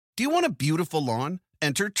Do you want a beautiful lawn?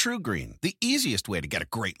 Enter TruGreen, the easiest way to get a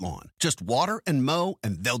great lawn. Just water and mow,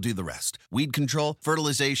 and they'll do the rest. Weed control,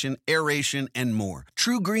 fertilization, aeration, and more.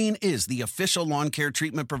 TruGreen is the official lawn care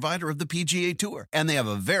treatment provider of the PGA Tour, and they have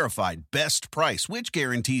a verified best price, which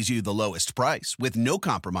guarantees you the lowest price with no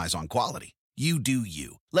compromise on quality. You do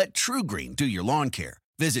you. Let TruGreen do your lawn care.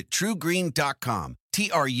 Visit TruGreen.com,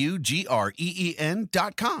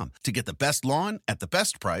 TruGreen.com, to get the best lawn at the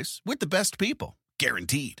best price with the best people.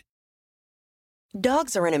 Guaranteed.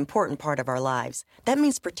 Dogs are an important part of our lives. That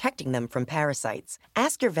means protecting them from parasites.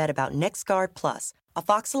 Ask your vet about NexGard Plus,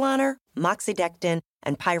 Afoxolaner, Moxidectin,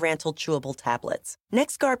 and Pyrantel chewable tablets.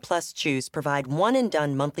 NexGard Plus chews provide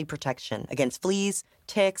one-and-done monthly protection against fleas,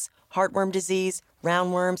 ticks, heartworm disease,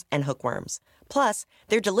 roundworms, and hookworms. Plus,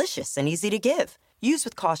 they're delicious and easy to give. Use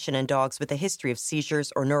with caution in dogs with a history of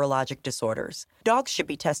seizures or neurologic disorders. Dogs should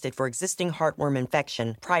be tested for existing heartworm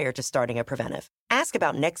infection prior to starting a preventive. Ask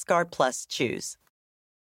about NexGard Plus chews.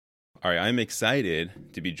 All right, I'm excited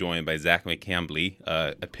to be joined by Zach McCambley,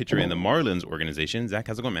 a pitcher in the Marlins organization. Zach,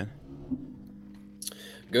 how's it going, man?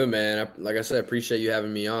 Good, man. Like I said, appreciate you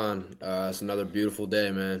having me on. It's another beautiful day,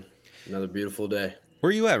 man. Another beautiful day. Where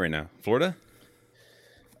are you at right now? Florida?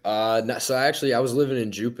 So I was living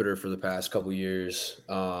in Jupiter for the past couple years,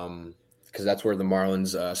 because that's where the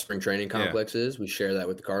Marlins spring training complex is. We share that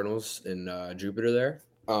with the Cardinals in Jupiter there.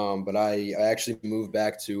 But I actually moved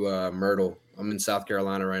back to Myrtle. I'm in South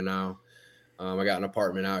Carolina right now. I got an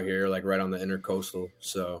apartment out here, like right on the intercoastal.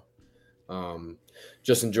 So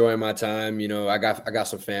just enjoying my time. You know, I got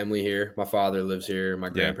some family here. My father lives here. My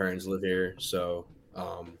grandparents live here. So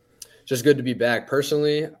just good to be back.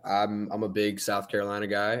 Personally, I'm a big South Carolina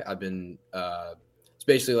guy. I've been it's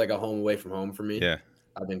basically like a home away from home for me. Yeah.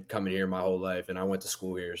 I've been coming here my whole life, and I went to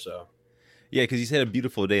school here. So yeah, because you said a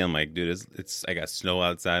beautiful day. I'm like, dude, it's I got snow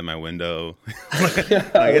outside my window.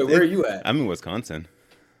 Wait, where are you at? I'm in Wisconsin.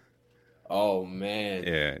 Oh man,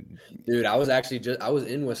 yeah, dude, I was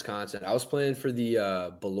in Wisconsin. I was playing for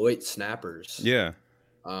the Beloit Snappers. Yeah,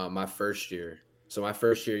 my first year. So my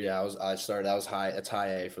first year, I was high. It's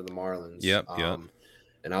high A for the Marlins. Yep.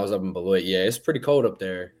 And I was up in Beloit. Yeah, it's pretty cold up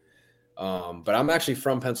there. But I'm actually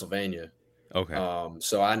from Pennsylvania. Okay.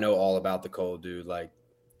 So I know all about the cold, dude. Like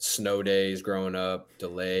snow days growing up,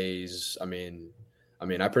 delays. I mean,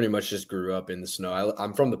 I pretty much just grew up in the snow.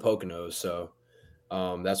 I'm from the Poconos, so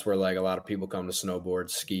that's where like a lot of people come to snowboard,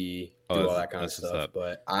 ski, do all that kind of stuff.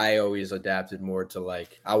 But I always adapted more to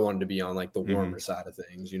like I wanted to be on like the warmer side of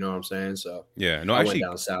things. You know what I'm saying? So yeah, no, I went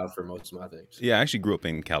down south for most of my things. Yeah, I actually grew up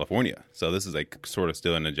in California, so this is like sort of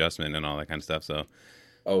still an adjustment and all that kind of stuff. So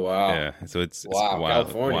oh wow, yeah, so it's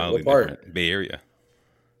California, wildly what part? Different. Bay Area.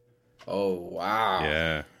 Oh wow,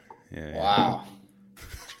 yeah. Wow,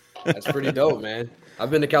 that's pretty dope, man. I've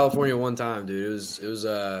been to California one time, dude.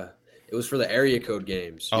 It was for the area code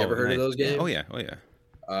games. You ever heard of those games? Oh yeah.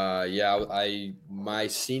 My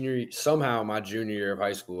junior year of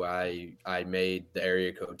high school, I made the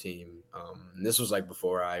area code team. And this was like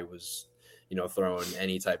before I was, throwing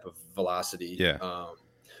any type of velocity. Yeah.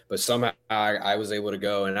 But somehow I was able to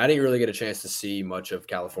go, and I didn't really get a chance to see much of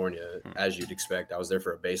California as you'd expect. I was there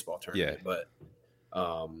for a baseball tournament, but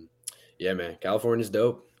yeah, man, California's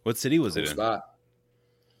dope. What city was it in? Spot.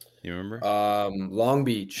 You remember? Long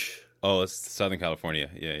Beach. Oh, it's Southern California.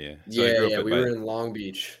 Yeah. So we were in Long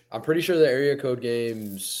Beach. I'm pretty sure the area code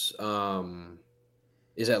games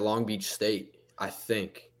is at Long Beach State, I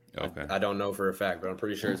think. Okay. I don't know for a fact, but I'm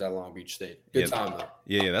pretty sure it's at Long Beach State. Good time, though.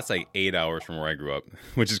 Yeah, that's like 8 hours from where I grew up,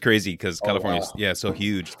 which is crazy because California's so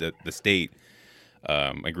huge, the state.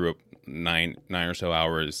 I grew up nine or so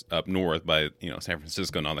hours up north by San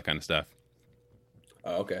Francisco and all that kind of stuff.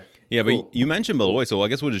 Oh, okay. Yeah, cool. But you mentioned Beloit, so I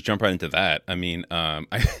guess we'll just jump right into that. I mean,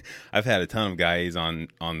 I've had a ton of guys on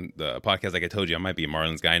the podcast. Like I told you, I might be a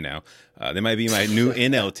Marlins guy now. They might be my new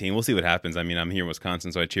NL team. We'll see what happens. I mean, I'm here in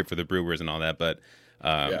Wisconsin, so I cheer for the Brewers and all that. But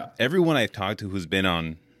everyone I've talked to who's been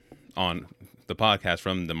on the podcast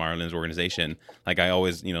from the Marlins organization, like I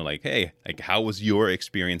always, hey, like how was your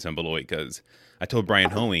experience on Beloit? Because I told Brian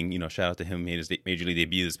Hoeing, shout out to him, made his major league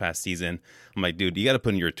debut this past season. I'm like, dude, you got to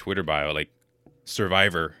put in your Twitter bio, like,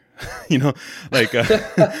 Survivor, Beloit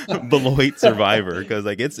Survivor, because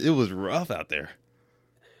like it was rough out there.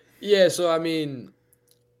 Yeah, so I mean,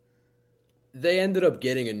 they ended up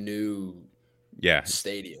getting a new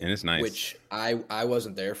stadium, and it's nice, which I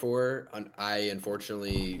wasn't there for. I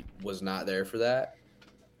unfortunately was not there for that.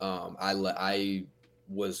 I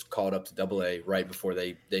was called up to AA right before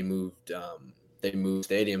they moved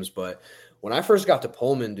stadiums, but when I first got to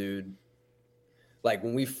Pullman, dude. like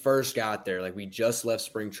when we first got there, like we just left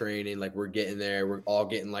spring training, like we're getting there, we're all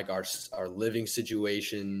getting like our living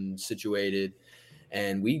situation situated,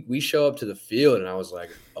 and we show up to the field, and I was like,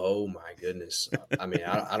 oh my goodness. I mean,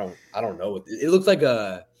 I don't know. It looked like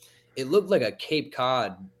a Cape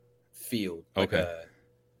Cod field,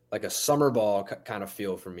 like a summer ball kind of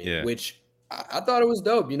feel for me, which I thought it was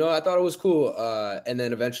dope. You know, I thought it was cool. And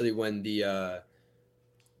then eventually when the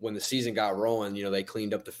season got rolling, you know, they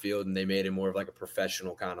cleaned up the field and they made it more of like a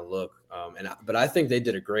professional kind of look. But I think they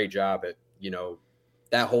did a great job at, you know,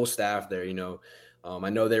 that whole staff there, you know. I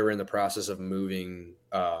know they were in the process of moving,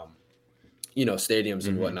 you know, stadiums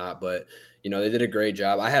and whatnot, but, you know, they did a great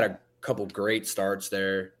job. I had a couple great starts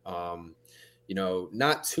there. You know,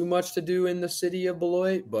 not too much to do in the city of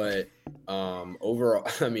Beloit, but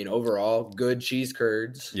overall, good cheese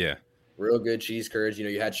curds. Yeah. Real good cheese curds. You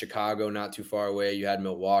know, you had Chicago not too far away. You had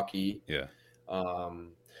Milwaukee. Yeah.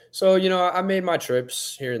 So, you know, I made my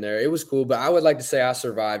trips here and there. It was cool, but I would like to say I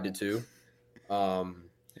survived it too.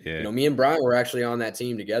 You know, me and Brian were actually on that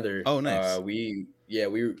team together. Oh, nice. Me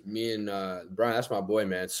and Brian, that's my boy,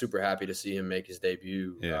 man. Super happy to see him make his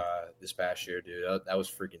debut this past year, dude. That was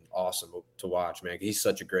freaking awesome to watch, man. He's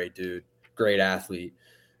such a great dude, great athlete.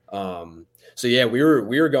 So yeah, we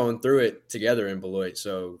were going through it together in Beloit.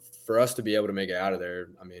 So for us to be able to make it out of there,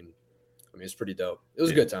 I mean, it's pretty dope. It was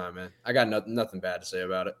a good time, man. I got nothing bad to say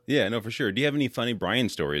about it. Yeah, no, for sure. Do you have any funny Brian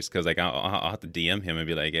stories? Because like I'll have to DM him and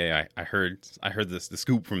be like, hey, I heard the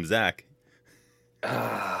scoop from Zach.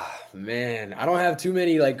 Man, I don't have too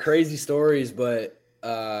many like crazy stories, but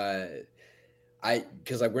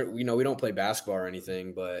because like we don't play basketball or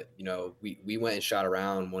anything, but you know we went and shot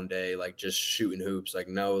around one day like just shooting hoops, like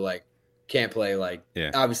no like can't play like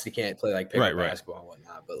obviously can't play like pickup basketball and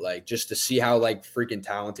whatnot, but like just to see how like freaking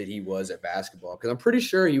talented he was at basketball, because I'm pretty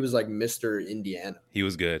sure he was like Mr. Indiana. He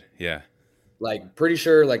was good, yeah. Like pretty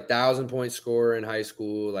sure like 1,000-point scorer in high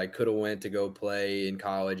school, like could have went to go play in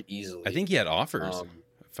college easily. I think he had offers,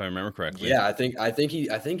 if I remember correctly. Yeah, I think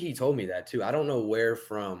he told me that too. I don't know where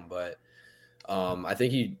from, but I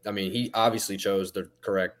think he obviously chose the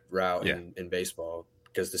correct route in baseball,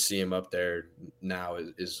 because to see him up there now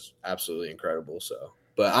is absolutely incredible. So,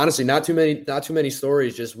 but honestly, not too many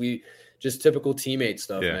stories. Just typical teammate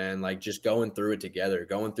stuff, man. Like just going through it together,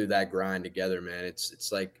 going through that grind together, man.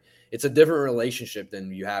 It's like it's a different relationship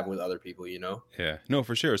than you have with other people, you know? Yeah, no,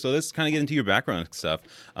 for sure. So let's kind of get into your background and stuff.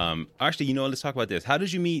 Actually, you know, let's talk about this. How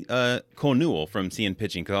did you meet Cole Newell from CN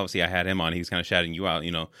Pitching? Because obviously I had him on. He was kind of shouting you out,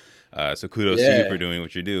 you know. So kudos to you for doing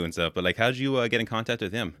what you do and stuff. But like, how did you get in contact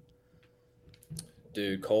with him?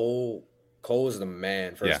 Dude, Cole is the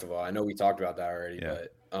man, first of all. I know we talked about that already,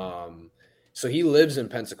 but so he lives in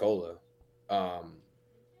Pensacola.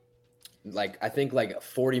 Like I think like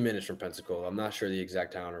 40 minutes from Pensacola. I'm not sure the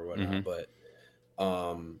exact town or whatnot, but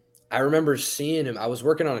I remember seeing him. I was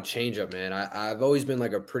working on a changeup, man. I've always been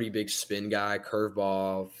like a pretty big spin guy,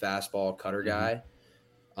 curveball, fastball, cutter guy.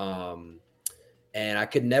 And I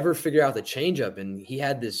could never figure out the changeup. And he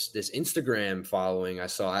had this Instagram following.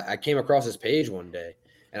 I came across his page one day,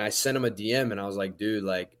 and I sent him a DM, and I was like, dude,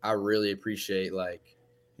 like I really appreciate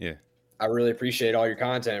all your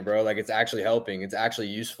content, bro. Like it's actually helping. It's actually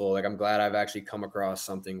useful. Like I'm glad I've actually come across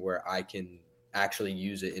something where I can actually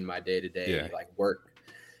use it in my day-to-day like work.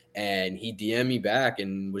 And he DM'd me back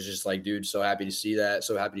and was just like, dude, so happy to see that.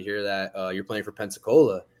 So happy to hear that you're playing for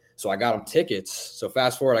Pensacola. So I got him tickets. So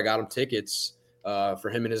fast forward, I got him tickets for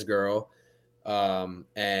him and his girl.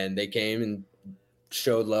 And they came and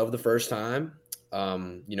showed love the first time.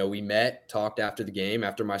 You know, we met, talked after the game,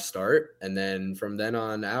 after my start. And then from then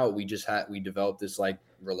on out, we developed this like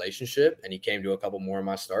relationship, and he came to a couple more of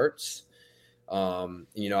my starts.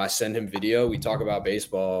 You know, I send him video. We talk about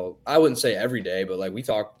baseball. I wouldn't say every day, but like we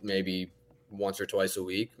talk maybe once or twice a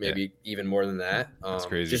week, maybe even more than that. That's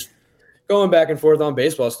crazy. Just going back and forth on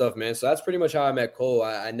baseball stuff, man. So that's pretty much how I met Cole.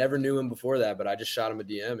 I never knew him before that, but I just shot him a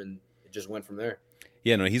DM and it just went from there.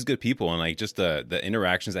 Yeah, no, he's good people, and like just the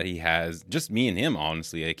interactions that he has, just me and him,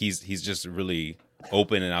 honestly, like he's just really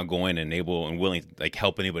open and outgoing and able and willing to like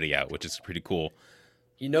help anybody out, which is pretty cool.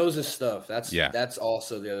 He knows his stuff. That's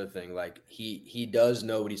also the other thing. Like he does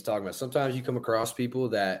know what he's talking about. Sometimes you come across people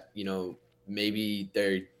that, you know, maybe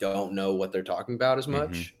they don't know what they're talking about as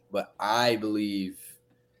much, but I believe,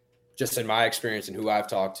 just in my experience and who I've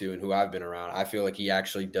talked to and who I've been around, I feel like he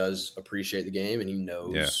actually does appreciate the game, and he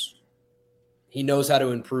knows he knows how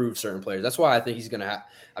to improve certain players. That's why I think he's going to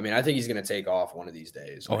I think he's going to take off one of these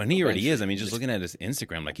days. Oh, and he already is. I mean, just looking at his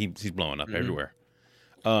Instagram, like he's blowing up everywhere.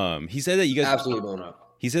 He said that you guys absolutely blowing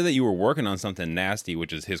up. He said that you were working on something nasty,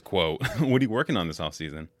 which is his quote. What are you working on this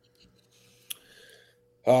offseason?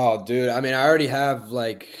 Oh, dude. I mean, I already have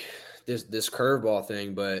like this curveball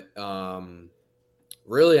thing, but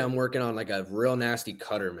really I'm working on like a real nasty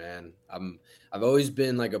cutter, man. I've always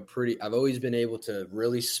been like I've always been able to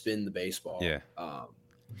really spin the baseball. Yeah.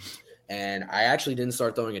 And I actually didn't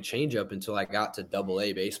start throwing a changeup until I got to double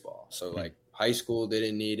A baseball. So like high school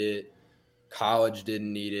didn't need it, college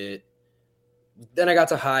didn't need it. Then I got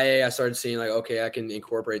to high A, I started seeing like, okay, I can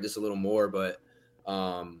incorporate this a little more, but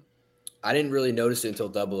I didn't really notice it until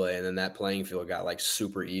double A, and then that playing field got like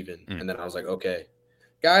super even. And then I was like, okay,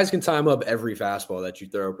 guys can time up every fastball that you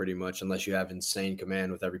throw pretty much unless you have insane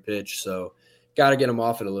command with every pitch. So got to get them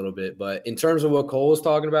off it a little bit. But in terms of what Cole was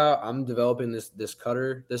talking about, I'm developing this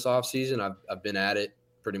cutter this offseason. I've been at it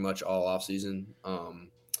pretty much all offseason. And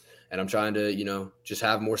I'm trying to, just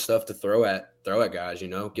have more stuff to throw at guys,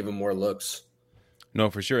 give them more looks. No,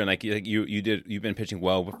 for sure. And like you've been pitching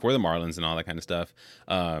well for the Marlins and all that kind of stuff.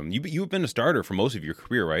 You've been a starter for most of your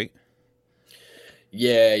career, right?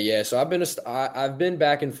 Yeah. So I've been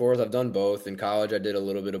back and forth. I've done both. In college, I did a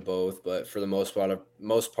little bit of both, but for the most part,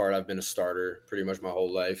 I've been a starter pretty much my whole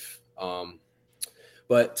life.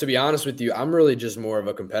 But to be honest with you, I'm really just more of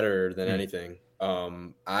a competitor than anything.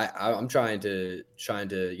 I'm trying to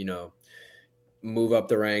move up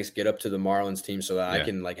the ranks, get up to the Marlins team so that I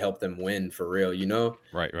can like help them win for real.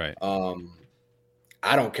 Right.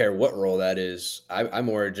 I don't care what role that is. I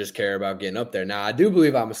more just care about getting up there. Now, I do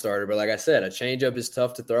believe I'm a starter, but like I said, a changeup is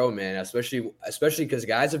tough to throw, man, especially because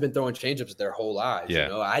guys have been throwing changeups their whole lives.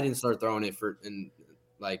 Yeah. I didn't start throwing it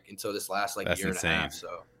until this last That's year insane. and a half.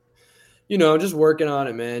 So, just working on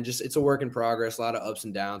it, man. It's a work in progress. A lot of ups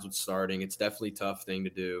and downs with starting. It's definitely a tough thing to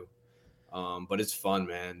do, but it's fun,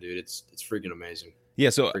 man, dude. It's freaking amazing. Yeah,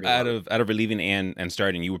 so out of relieving and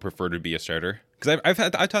starting, you would prefer to be a starter? Because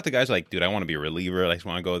I've talked to guys like, dude, I want to be a reliever. I just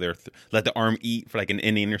want to go there, let the arm eat for like an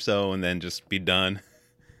inning or so, and then just be done.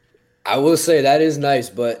 I will say that is nice,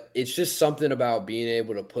 but it's just something about being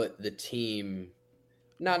able to put the team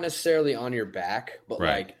not necessarily on your back, but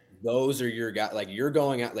like those are your guys. Like you're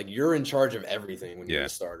going out, like you're in charge of everything when you're a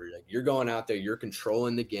starter. Like you're going out there, you're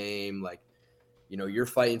controlling the game. Like you're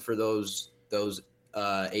fighting for those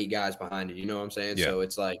 8 guys behind you. You know what I'm saying? Yeah. So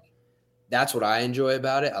it's like, that's what I enjoy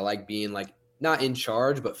about it. I like being like, not in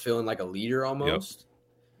charge, but feeling like a leader almost. Yep.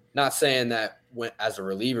 Not saying that as a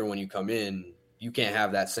reliever, when you come in, you can't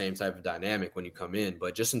have that same type of dynamic when you come in,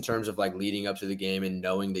 but just in terms of like leading up to the game and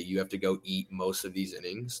knowing that you have to go eat most of these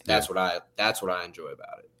innings, that's what I enjoy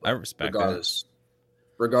about it. But I respect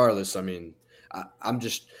regardless, I mean, I'm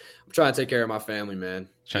trying to take care of my family, man.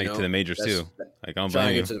 Trying to get to the majors too. Like I'm trying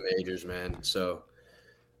to get to the majors, man. So,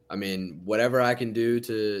 I mean, whatever I can do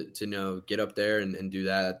to get up there and do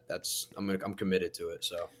that, I'm committed to it.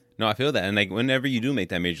 So no, I feel that, and like whenever you do make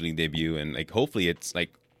that major league debut, and like hopefully it's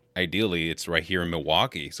like ideally it's right here in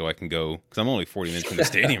Milwaukee, so I can go because I'm only 40 minutes from the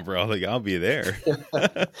stadium, bro. Like I'll be there.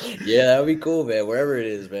 Yeah, that'd be cool, man. Wherever it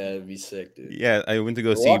is, man, it'd be sick, dude. Yeah, I went to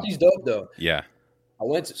go Milwaukee's dope, though. Yeah,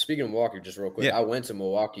 speaking of Milwaukee, just real quick. Yeah. I went to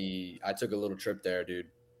Milwaukee. I took a little trip there, dude.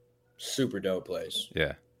 Super dope place.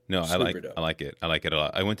 Yeah. No, I like it. I like it a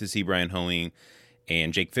lot. I went to see Brian Hoeing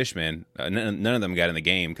and Jake Fishman. None of them got in the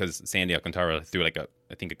game because Sandy Alcantara threw like a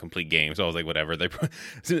complete game. So I was like, whatever.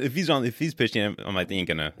 If he's pitching, I'm like,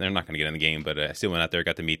 they're not gonna get in the game. But I still went out there,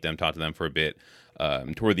 got to meet them, talk to them for a bit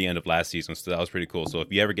toward the end of last season. So that was pretty cool. So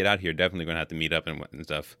if you ever get out here, definitely gonna have to meet up and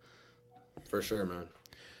stuff. For sure, man.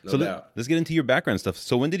 No so doubt. Let's get into your background stuff.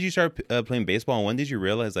 So when did you start playing baseball, and when did you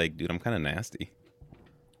realize, like, dude, I'm kind of nasty?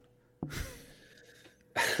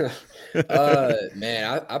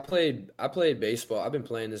 Man, I played baseball. I've been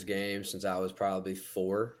playing this game since I was probably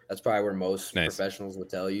 4. That's probably where most professionals would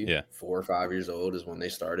tell you. Yeah. 4 or 5 years old is when they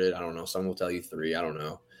started. I don't know. Some will tell you 3. I don't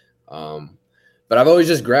know. But I've always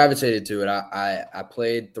just gravitated to it. I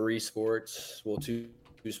played 3 sports. Well, two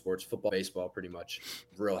sports, football, baseball, pretty much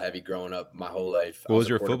real heavy growing up my whole life. What was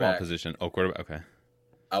your football position? Oh, quarterback. Okay.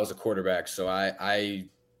 I was a quarterback. So I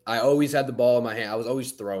always had the ball in my hand. I was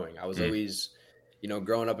always throwing. I was always,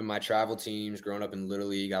 growing up in my travel teams, growing up in Little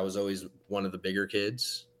League, I was always one of the bigger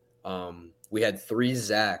kids. We had 3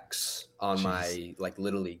 Zachs on my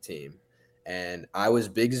Little League team. And I was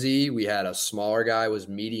Big Z. We had a smaller guy was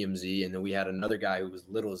Medium Z, and then we had another guy who was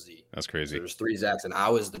Little Z. That's crazy. So there was 3 Zachs, and I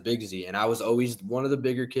was the Big Z, and I was always one of the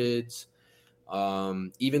bigger kids.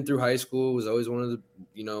 Even through high school, was always one of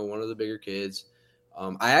the bigger kids.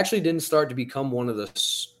 I actually didn't start to become one of the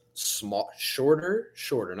shorter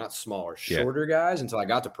guys until I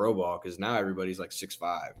got to pro ball, because now everybody's like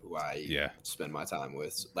 6'5", who I spend my time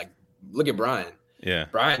with. Like, look at Brian. Yeah,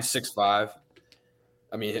 Brian's 6'5".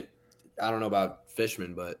 I mean, I don't know about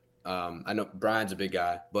Fishman, but I know Brian's a big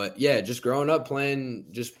guy, but yeah, just growing up playing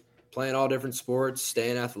all different sports,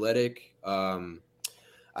 staying athletic. I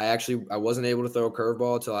wasn't able to throw a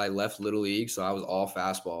curveball until I left Little League, so I was all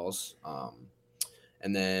fastballs.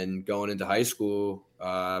 And then going into high school,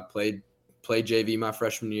 played JV my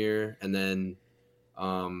freshman year, and then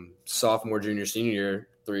sophomore, junior, senior year,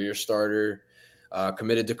 3-year starter.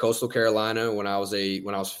 Committed to Coastal Carolina when I was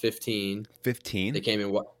 15. 15? They came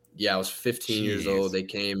in I was 15 years old. They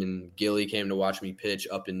came and Gilly came to watch me pitch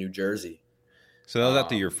up in New Jersey. So that was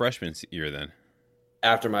after your freshman year then?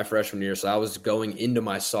 After my freshman year. So I was going into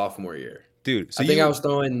my sophomore year. Dude, so I think I was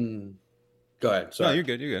throwing – go ahead. Sorry. No, you're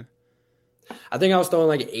good. I think I was throwing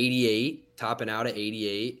like 88, topping out at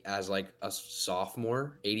 88 as like a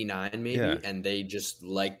sophomore, 89 maybe. Yeah. And they just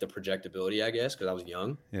liked the projectability, I guess, because I was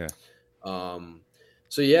young. Yeah.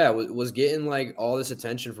 So yeah, was getting like all this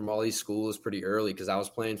attention from all these schools pretty early because I was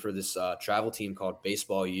playing for this travel team called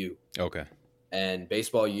Baseball U. Okay. And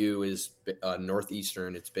Baseball U is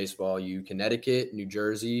Northeastern. It's Baseball U, Connecticut, New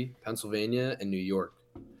Jersey, Pennsylvania, and New York.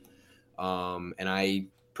 And I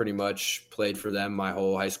pretty much played for them my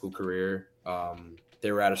whole high school career.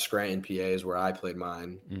 They were out of Scranton, PA, is where I played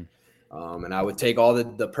mine. And I would take all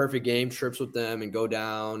the perfect game trips with them and go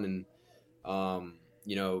down and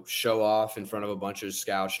show off in front of a bunch of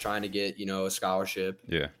scouts trying to get, a scholarship.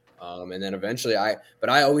 Yeah. And then eventually I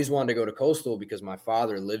always wanted to go to Coastal because my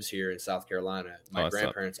father lives here in South Carolina. My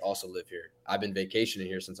grandparents also live here. I've been vacationing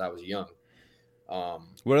here since I was young.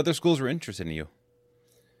 What other schools were interested in you?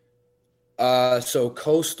 So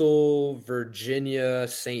Coastal, Virginia,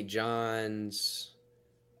 St. John's,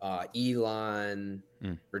 Elon,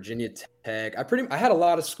 Virginia Tech. I had a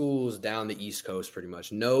lot of schools down the East Coast pretty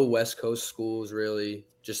much. No West Coast schools really.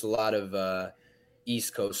 Just a lot of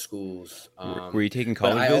East Coast schools. Were you taking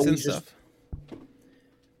college visits and stuff?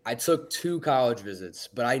 I took 2 college visits,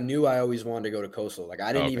 but I knew I always wanted to go to Coastal. Like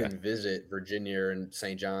I didn't even visit Virginia and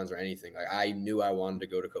St. John's or anything. Like I knew I wanted to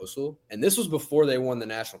go to Coastal. And this was before they won the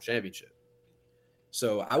national championship.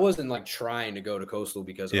 So I wasn't like trying to go to Coastal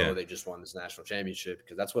because they just won this national championship,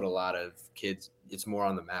 because that's what a lot of kids, it's more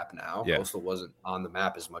on the map now. Yeah. Coastal wasn't on the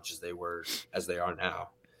map as much as they are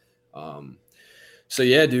now. So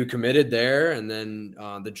yeah, dude, committed there. And then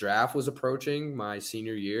the draft was approaching my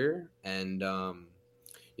senior year, and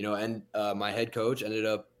my head coach ended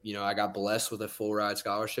up, I got blessed with a full ride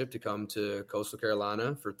scholarship to come to Coastal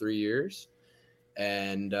Carolina for 3 years.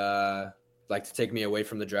 And like to take me away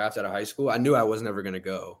from the draft out of high school. I knew I was never going to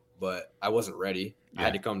go, but I wasn't ready. Yeah. I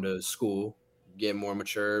had to come to school, get more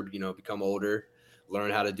mature, become older,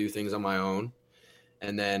 learn how to do things on my own.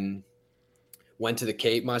 And then went to the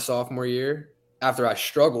Cape my sophomore year after I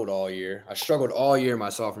struggled all year. I struggled all year my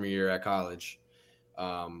sophomore year at college.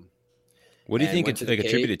 What do you think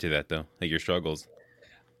attributed to that though? Like your struggles?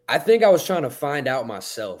 I think I was trying to find out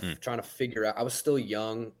myself, trying to figure out. I was still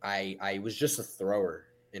young. I was just a thrower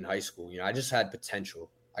in high school. I just had potential.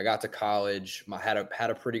 I got to college, had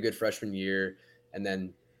a pretty good freshman year, and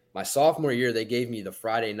then my sophomore year they gave me the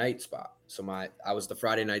Friday night spot. So I was the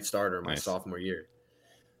Friday night starter my sophomore year.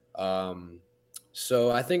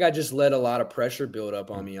 So I think I just let a lot of pressure build up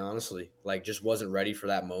on me, honestly. Like just wasn't ready for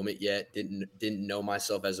that moment yet. Didn't know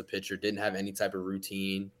myself as a pitcher, didn't have any type of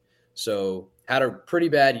routine. So had a pretty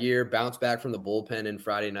bad year, bounced back from the bullpen and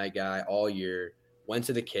Friday night guy all year, went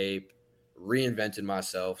to the Cape, reinvented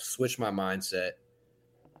myself, switched my mindset,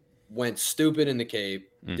 went stupid in the Cape,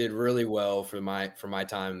 did really well for my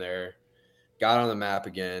time there, got on the map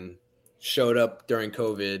again, showed up during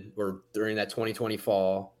COVID or during that 2020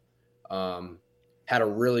 fall, had a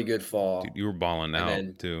really good fall. Dude, you were balling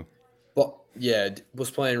out too. But yeah, was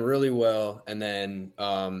playing really well. And then,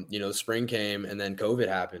 the spring came and then COVID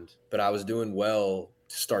happened, but I was doing well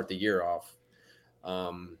to start the year off.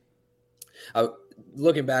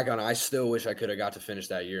 Looking back on it, I still wish I could have got to finish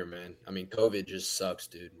that year, man. I mean, COVID just sucks,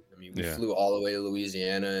 dude. I mean, we flew all the way to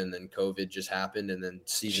Louisiana, and then COVID just happened, and then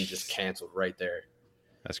season just canceled right there.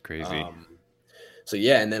 That's crazy. So,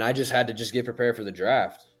 yeah, and then I just had to just get prepared for the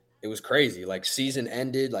draft. It was crazy. Like, season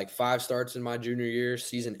ended, like 5 starts in my junior year.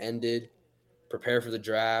 Season ended, prepare for the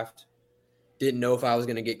draft. Didn't know if I was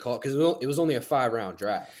going to get called because it was only a 5-round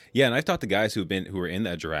draft. Yeah, and I've talked to guys who were in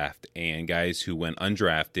that draft and guys who went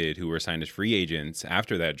undrafted, who were signed as free agents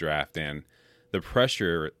after that draft, and the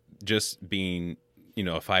pressure just being, a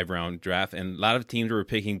 5-round draft, and a lot of teams were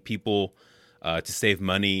picking people to save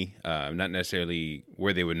money, not necessarily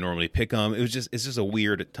where they would normally pick them. It's just a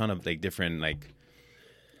weird ton of like different like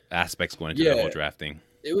aspects going into the whole drafting.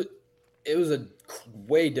 It was a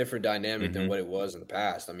way different dynamic than what it was in the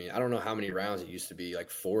past. I mean, I don't know how many rounds it used to be,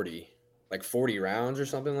 like 40. like 40 rounds or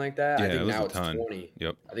something like that. Yeah, I think it was now a it's ton. 20.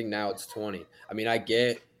 Yep. I think now it's 20. I mean, I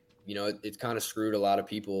get, it kind of screwed a lot of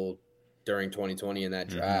people during 2020 in that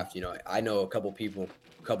draft. I know a couple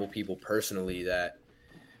people personally that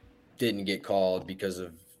didn't get called because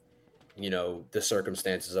of, the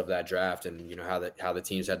circumstances of that draft and, how the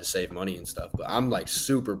teams had to save money and stuff. But I'm like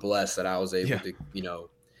super blessed that I was able to,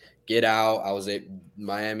 get out. I was at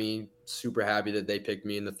Miami, super happy that they picked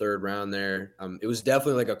me in the 3rd round there. It was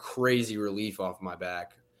definitely like a crazy relief off my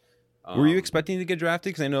back. Were you expecting to get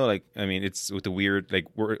drafted? Because I know, it's with the weird,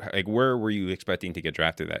 where were you expecting to get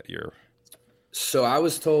drafted that year? So I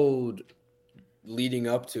was told leading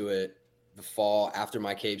up to it, the fall after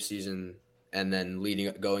my Cape season, and then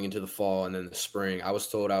going into the fall and then the spring, I was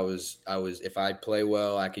told I was if I play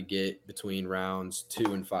well, I could get between rounds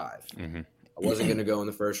 2 and 5. Mm-hmm. I wasn't going to go in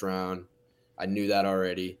the 1st round. I knew that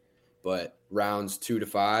already, but rounds 2 to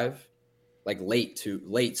 5, like late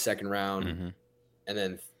 2nd round, mm-hmm. and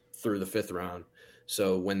then through the 5th round.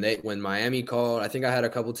 So when Miami called, I think I had a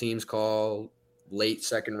couple teams call late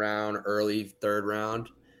 2nd round, early 3rd round,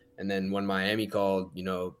 and then when Miami called,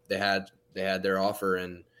 they had their offer,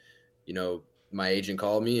 and my agent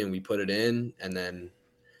called me and we put it in, and then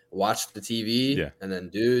watched the TV, yeah. And then,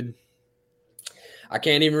 dude, I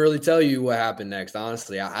can't even really tell you what happened next.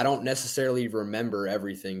 Honestly, I don't necessarily remember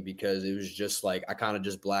everything because it was just like I kind of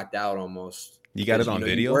just blacked out almost. You got it on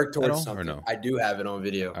video? Work towards at all, something. Or no? I do have it on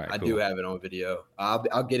video. Right, I cool. do have it on video.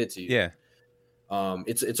 I'll get it to you. Yeah.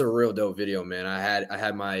 It's a real dope video, man. I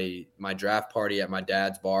had my draft party at my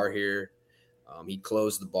dad's bar here. He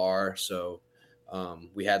closed the bar, so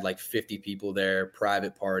we had like 50 people there,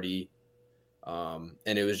 private party, and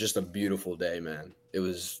it was just a beautiful day, man. It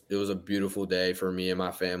was a beautiful day for me and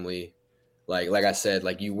my family. Like I said,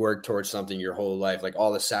 like you work towards something your whole life, like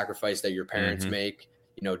all the sacrifice that your parents mm-hmm. make,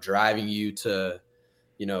 driving you to,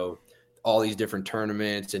 all these different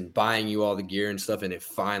tournaments and buying you all the gear and stuff. And it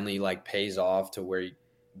finally like pays off to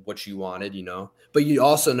what you wanted, but you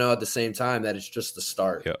also know at the same time that it's just the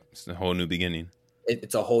start. Yeah. It's a whole new beginning.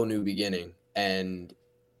 It's a whole new beginning. And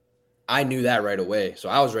I knew that right away. So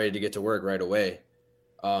I was ready to get to work right away.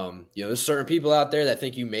 There's certain people out there that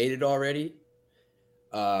think you made it already.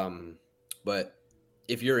 But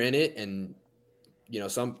if you're in it and,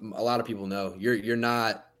 a lot of people know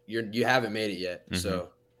you haven't made it yet. Mm-hmm. So,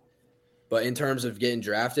 but in terms of getting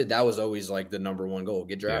drafted, that was always like the number one goal,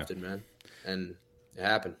 get drafted, man. And it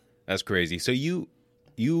happened. That's crazy. So you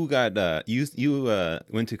got, you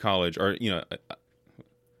went to college or,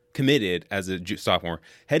 committed as a sophomore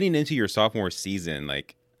heading into your sophomore season.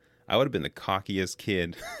 Like I would have been the cockiest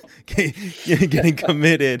kid getting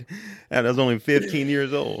committed and I was only 15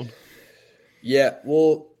 years old. Yeah.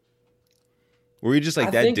 Well, were you just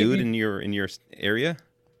like that dude in your area?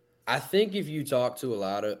 I think if you talk to a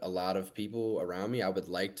lot of people around me, I would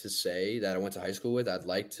like to say that I went to high school with, I'd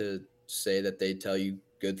like to say that they'd tell you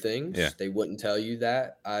good things. Yeah. They wouldn't tell you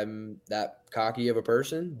that I'm that cocky of a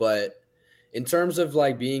person, but in terms of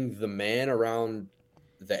like being the man around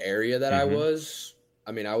the area that mm-hmm. I was,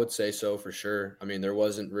 I mean, I would say so for sure. I mean, there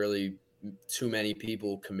wasn't really too many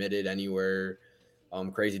people committed anywhere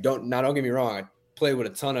crazy. Don't get me wrong. I played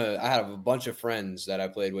with I have a bunch of friends that I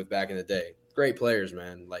played with back in the day. Great players,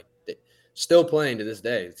 man. Like still playing to this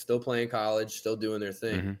day, still playing college, still doing their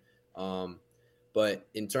thing. Mm-hmm. But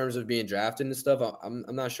in terms of being drafted and stuff, I'm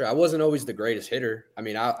not sure. I wasn't always the greatest hitter. I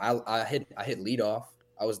mean, I hit leadoff.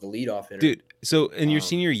 I was the leadoff hitter. Dude, so in your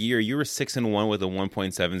senior year, you were 6-1 with a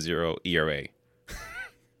 1.70 ERA.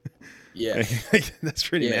 Yeah. That's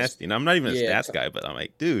pretty nasty. And I'm not even a stats guy, but I'm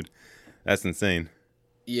like, dude, that's insane.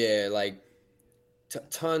 Yeah, like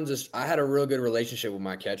tons of – I had a real good relationship with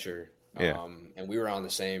my catcher. Yeah. And we were on the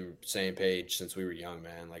same page since we were young,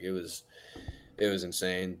 man. Like it was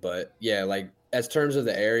insane. But, yeah, like as terms of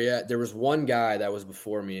the area, there was one guy that was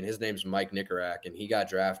before me, and his name's Mike Nicorak, and he got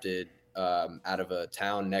drafted out of a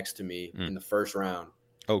town next to me in the 1st round.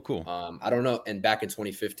 Oh, cool. I don't know, and back in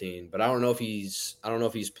 2015, but I don't know if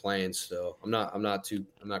he's playing still. I'm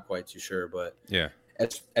not quite too sure, but yeah.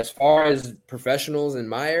 As far as professionals in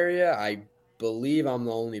my area, I believe I'm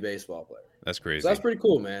the only baseball player. That's crazy. So that's pretty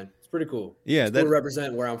cool, man. It's pretty cool. Yeah, it's cool to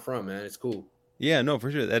represent where I'm from, man. It's cool. Yeah, no, for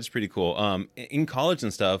sure. That's pretty cool. In college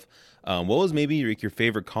and stuff, what was maybe your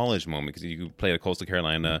favorite college moment? Because you played at Coastal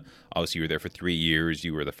Carolina. Obviously, you were there for 3 years.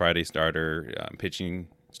 You were the Friday starter,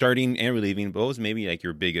 starting and relieving. But what was maybe like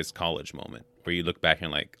your biggest college moment where you look back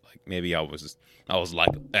and like maybe I was like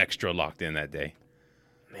extra locked in that day?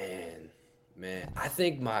 Man, I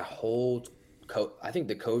think my whole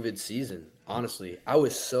the COVID season. Honestly, I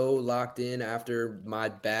was so locked in after my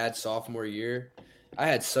bad sophomore year I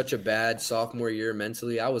had such a bad sophomore year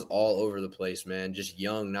mentally. I was all over the place, man. Just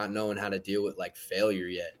young, not knowing how to deal with like failure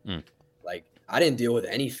yet. Like I didn't deal with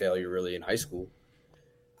any failure really in high school.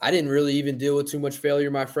 I didn't really even deal with too much failure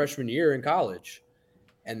my freshman year in college.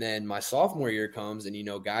 And then my sophomore year comes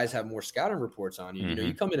and, guys have more scouting reports on you.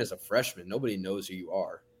 You come in as a freshman. Nobody knows who you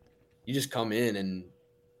are. You just come in and,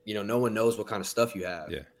 no one knows what kind of stuff you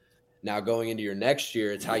have. Yeah. Now going into your next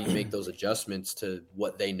year, it's how you make those adjustments to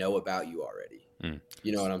what they know about you already.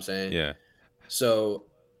 You know what I'm saying? Yeah. So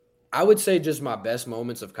I would say just my best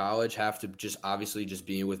moments of college have to just obviously just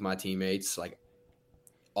being with my teammates, like,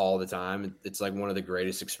 all the time. It's like one of the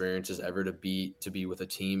greatest experiences ever to be with a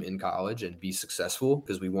team in college and be successful,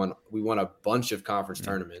 because we won a bunch of conference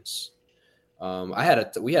tournaments. We had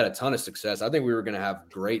a ton of success. I think we were going to have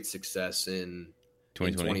great success in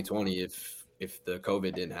 2020 if the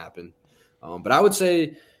COVID didn't happen. But I would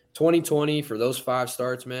say 2020 for those 5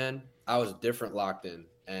 starts, man, I was different locked in,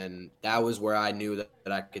 and that was where I knew that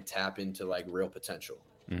I could tap into like real potential.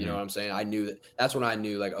 You know what I'm saying? I knew that's when I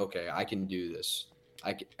knew like, okay, I can do this.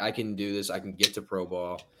 I can do this. I can get to pro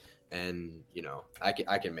ball, and I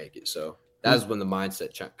can make it. So that's when the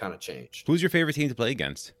mindset kind of changed. Who's your favorite team to play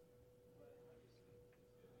against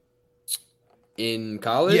in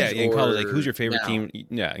college? Yeah, in college. Like, who's your favorite team?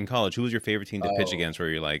 Yeah, in college, who was your favorite team to pitch against? Where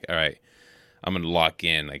you're like, all right, I'm gonna lock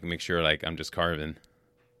in. Like, make sure like I'm just carving.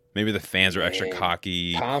 Maybe the fans are extra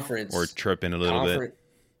cocky, conference or tripping a little bit.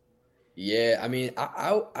 Yeah, I mean,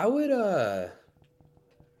 I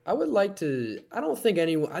would like to. I don't think I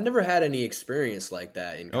never had any experience like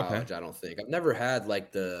that in college. Okay. I don't think I've never had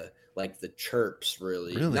like the chirps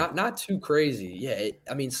really. Not too crazy. Yeah,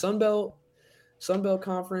 I mean Sun Belt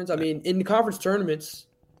Conference. I mean in the conference tournaments,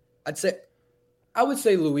 I would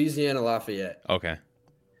say Louisiana Lafayette. Okay.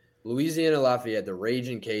 Louisiana Lafayette, the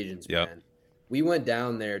Raging Cajuns, man. We went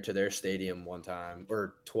down there to their stadium one time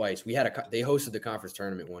or twice. They hosted the conference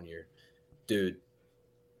tournament one year, dude.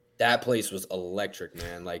 That place was electric,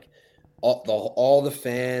 man. Like all the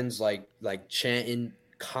fans like chanting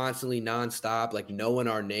constantly nonstop, like knowing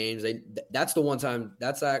our names. That's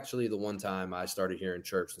actually the one time I started hearing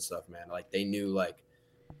chirps and stuff, man. Like they knew like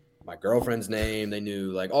my girlfriend's name. They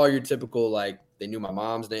knew like all your typical, like they knew my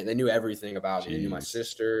mom's name. They knew everything about me. They knew my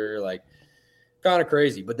sister, like kind of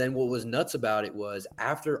crazy. But then what was nuts about it was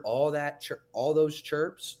after all those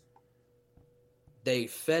chirps, they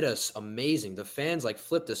fed us amazing. The fans like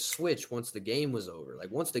flipped a switch once the game was over. Like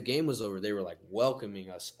once the game was over, they were like welcoming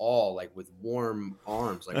us all like with warm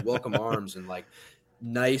arms, like welcome arms, and like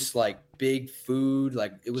nice like big food.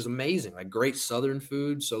 Like it was amazing, like great Southern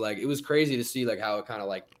food. So like it was crazy to see like how it kind of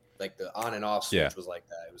like the on and off switch was like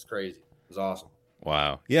that. It was crazy. It was awesome.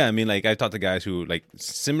 Wow. Yeah, I mean, like I've talked to guys who like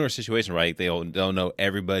similar situation, right? They'll know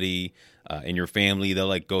everybody in your family. They'll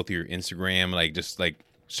like go through your Instagram, like just like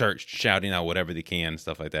start shouting out whatever they can,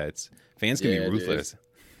 stuff like that. Fans can be ruthless,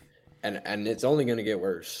 and it's only going to get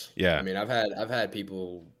worse. Yeah, I mean, I've had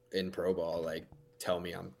people in pro ball like tell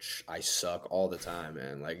me I suck all the time,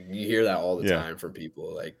 man. Like you hear that all the time from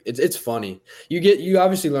people. Like it's funny. You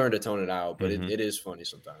obviously learn to tone it out, but it is funny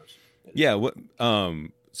sometimes. Yeah. What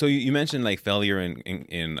so you mentioned like failure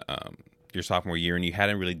in your sophomore year, and you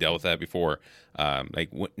hadn't really dealt with that before.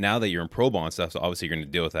 Now that you're in pro ball and stuff, so obviously you're going to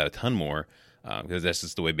deal with that a ton more. Because that's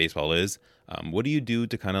just the way baseball is. What do you do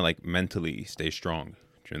to kind of like mentally stay strong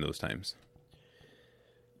during those times?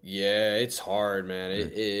 Yeah, it's hard, man.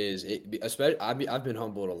 It is. Especially, I've been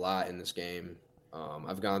humbled a lot in this game.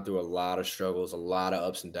 I've gone through a lot of struggles, a lot of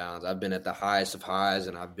ups and downs. I've been at the highest of highs,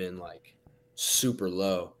 and I've been like super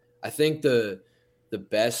low. I think the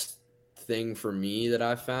best thing for me that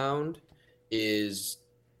I found is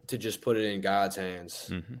to just put it in God's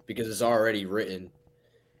hands, because it's already written.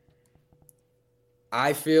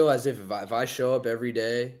 I feel as if I show up every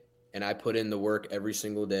day and I put in the work every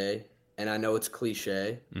single day, and I know it's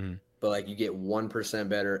cliche, but like you get 1%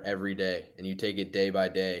 better every day and you take it day by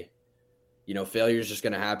day, failure is just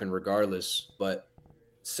going to happen regardless, but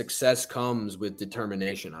success comes with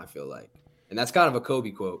determination, I feel like. And that's kind of a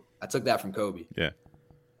Kobe quote. I took that from Kobe. Yeah.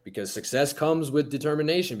 Because success comes with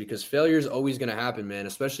determination, because failure is always going to happen, man,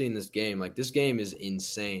 especially in this game. Like this game is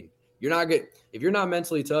insane. If you're not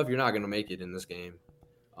mentally tough, you're not going to make it in this game.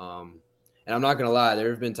 And I'm not going to lie, there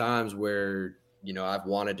have been times where, I've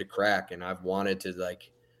wanted to crack and I've wanted to like,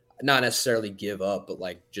 not necessarily give up, but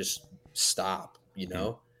like just stop,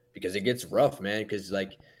 because it gets rough, man. Cause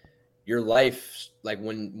like your life, like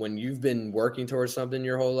when you've been working towards something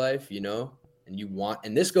your whole life,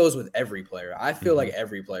 and this goes with every player. I feel like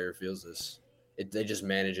every player feels this. They just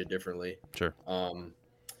manage it differently. Sure.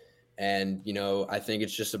 And, I think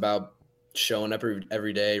it's just about showing up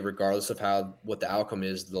every day, regardless of what the outcome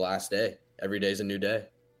is the last day. Every day is a new day.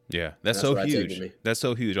 Yeah, that's so what I take with huge. me. That's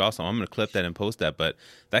so huge. Also, I'm going to clip that and post that. But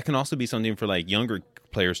that can also be something for like younger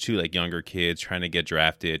players too, like younger kids trying to get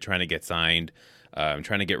drafted, trying to get signed,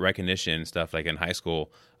 trying to get recognition and stuff like in high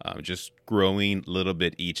school. Just growing a little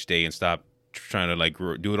bit each day and stop trying to like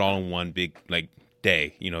do it all in one big like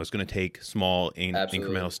day. You know, it's going to take small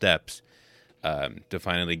incremental steps to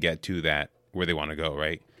finally get to that where they want to go.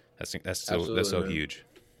 Right. That's so huge.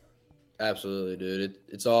 Absolutely, dude.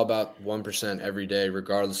 It's all about 1% every day,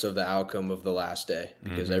 regardless of the outcome of the last day,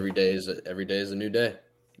 because every day is a new day.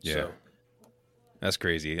 Yeah, so. That's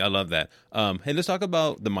crazy. I love that. Hey, let's talk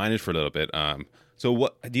about the minors for a little bit. So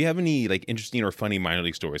what do you have any like interesting or funny minor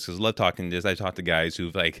league stories? Because I love talking to this. I talk to guys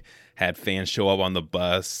who've like had fans show up on the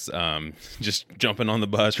bus, just jumping on the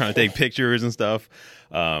bus, trying to take pictures and stuff.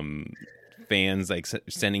 Fans like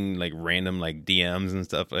sending like random like DMs and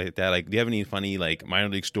stuff like that. Like, do you have any funny like minor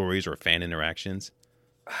league stories or fan interactions?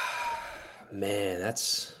 Man,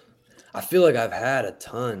 I feel like I've had a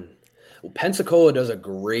ton. Well, Pensacola does a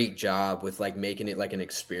great job with like making it like an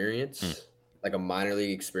experience, like a minor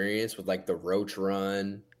league experience with like the Roach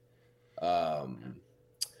Run.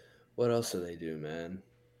 What else do they do, man?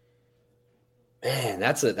 Man,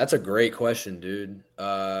 that's a great question, dude.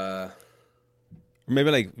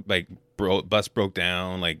 Maybe like bus broke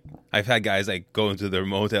down. Like I've had guys like go into their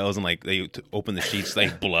motels and like they open the sheets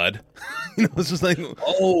like blood. You know, it's just like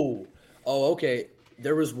okay.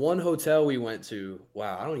 There was one hotel we went to.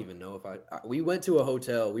 Wow, I don't even know if we went to a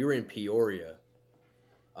hotel. We were in Peoria.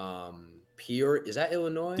 Peoria, is that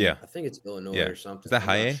Illinois? Yeah, I think it's Illinois or something. Is that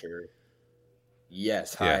high A? Sure.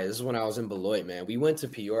 Yes, high. Yeah. This is when I was in Beloit, man. We went to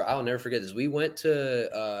Peoria. I'll never forget this. We went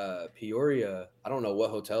to Peoria. I don't know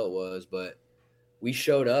what hotel it was, but we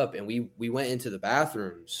showed up and we went into the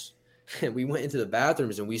bathrooms. And we went into the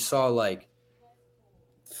bathrooms and we saw like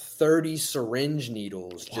 30 syringe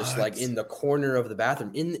needles just like in the corner of the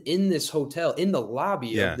bathroom in this hotel, in the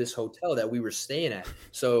lobby of this hotel that we were staying at.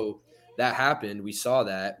 So that happened. We saw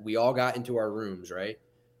that. We all got into our rooms, right?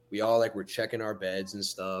 We all like were checking our beds and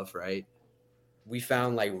stuff, right? We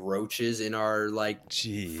found like roaches in our like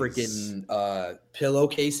freaking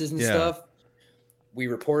pillowcases and stuff. We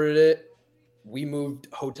reported it. We moved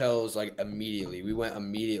hotels like immediately. We went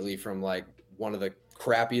immediately from like one of the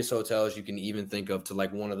crappiest hotels you can even think of to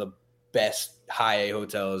like one of the best high A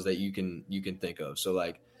hotels that you can think of. So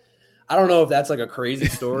like, I don't know if that's like a crazy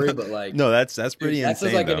story, but like, no, that's pretty insane. That's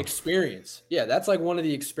just like an experience. Yeah. That's like one of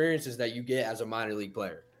the experiences that you get as a minor league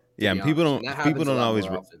player. Yeah. And people don't always,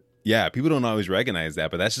 people don't always recognize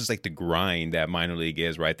that, but that's just like the grind that minor league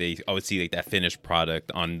is, right? They always see like that finished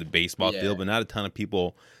product on the baseball field, but not a ton of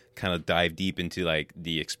people kind of dive deep into like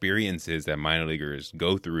the experiences that minor leaguers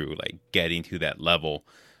go through, like getting to that level.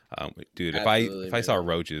 Dude, if I saw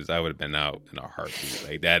roaches, I would have been out in a heartbeat.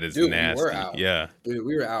 Like that is nasty. We were out. Yeah, dude,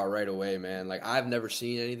 we were out right away, man. Like I've never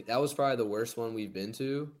seen anything. That was probably the worst one we've been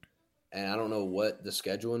to, and I don't know what the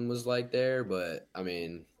scheduling was like there, but I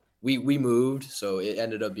mean, we moved, so it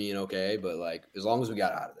ended up being okay. But like, as long as we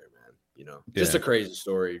got out of there, man, you know, just a crazy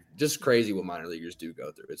story. Just crazy what minor leaguers do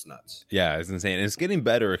go through. It's nuts. Yeah, it's insane. And it's getting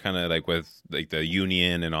better, kind of like with like the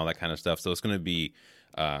union and all that kind of stuff. So it's going to be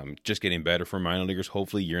just getting better for minor leaguers.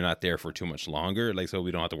 Hopefully you're not there for too much longer, like so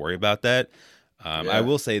we don't have to worry about that. I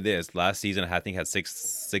will say this: last season, I think had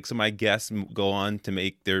six of my guests go on to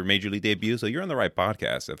make their major league debut. So you're on the right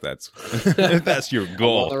podcast if that's your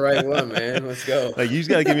goal. I'm on the right one, man. Let's go. Like you just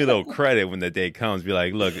got to give me a little credit when the day comes. Be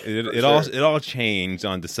like, look, it all changed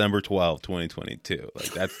on December 12th, 2022.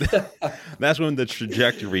 Like that's when the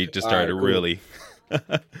trajectory just started really.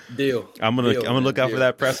 Deal. I'm gonna look out for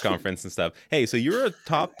that press conference and stuff. Hey, so you're a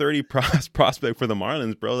top 30 prospect for the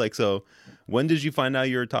Marlins, bro. Like so. When did you find out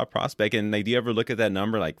you're a top prospect? And like, do you ever look at that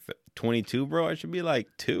number like 22, bro? I should be like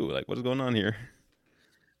 2. Like, what's going on here?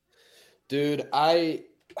 Dude,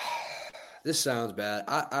 this sounds bad.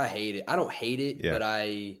 I hate it. I don't hate it, but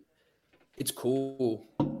it's cool.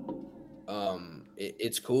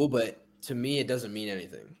 It's cool, but to me, it doesn't mean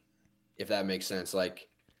anything, if that makes sense. Like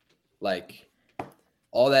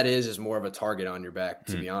all that is more of a target on your back,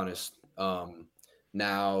 to be honest.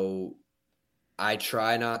 Now I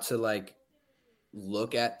try not to like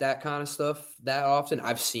look at that kind of stuff that often.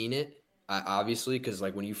 I've seen it, obviously, because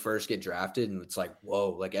like when you first get drafted and it's like, whoa,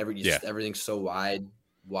 like everything's so wide,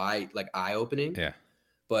 like eye opening. Yeah.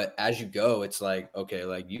 But as you go, it's like, okay,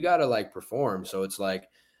 like you got to like perform. So it's like,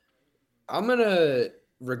 I'm going to,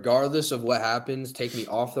 regardless of what happens, take me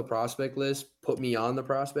off the prospect list, put me on the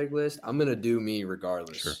prospect list. I'm going to do me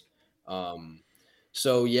regardless. Sure.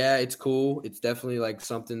 So yeah, it's cool. It's definitely like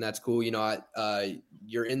something that's cool. You know,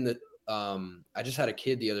 you're in the I just had a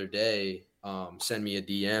kid the other day send me a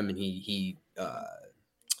DM, and he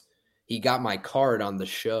got my card on the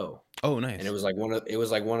show. Oh, nice. And it was like one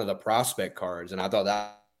of the prospect cards, and I thought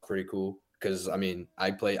that was pretty cool because I mean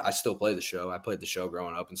I still play the show. I played the show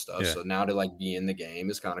growing up and stuff. Yeah. So now to like be in the game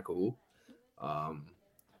is kind of cool.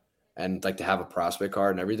 And like to have a prospect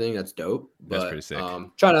card and everything, that's dope. But That's pretty sick.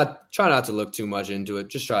 Try not to look too much into it.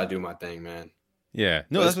 Just try to do my thing, man. Yeah,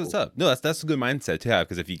 no, But that's it's what's cool. up. No, that's a good mindset to have,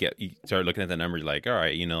 because if you start looking at the number, you're like, all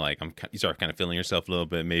right, you know, like you start kind of feeling yourself a little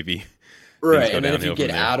bit, maybe. Right, go and then if you downhill get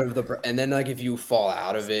from there. out of and then like if you fall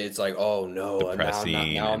out of it, it's like, oh no,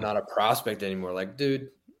 Depressing now I'm and- not a prospect anymore. Like, dude,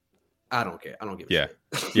 I don't care. I don't give a Yeah.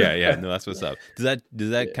 shit. Yeah. No, that's what's up. Does that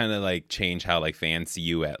Yeah. kind of like change how like fans see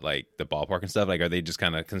you at like the ballpark and stuff? Like, are they just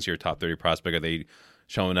kind of, since you're a top 30 prospect, are they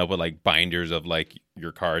showing up with like binders of like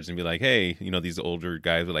your cards and be like, hey, you know, these older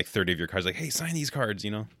guys with like 30 of your cards, like, hey, sign these cards,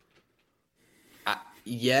 you know?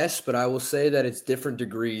 Yes, but I will say that it's different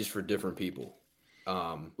degrees for different people.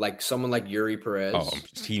 Like someone like Yuri Perez. Oh,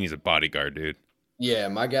 he needs a bodyguard, dude. Yeah,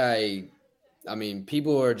 my guy. I mean,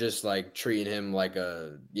 people are just like treating him like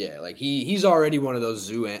like he's already one of those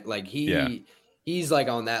like he's like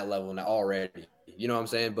on that level now already. You know what I'm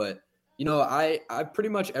saying? But you know, I pretty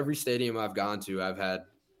much every stadium I've gone to, I've had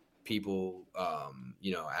people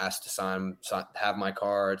you know, ask to have my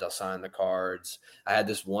cards. I'll sign the cards. I had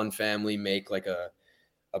this one family make like a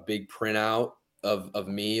big printout of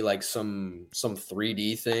me, like some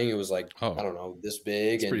 3D thing. It was like, Oh. I don't know, this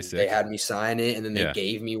big, That's pretty and sick. they had me sign it, and then they Yeah.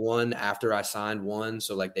 gave me one after I signed one.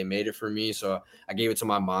 So like they made it for me. So I gave it to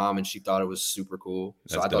my mom, and she thought it was super cool.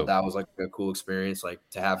 So That's I thought dope. that was like a cool experience, like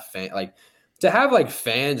to have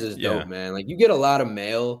fans is Yeah. dope, man. Like you get a lot of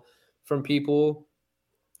mail from people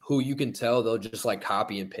who you can tell they'll just like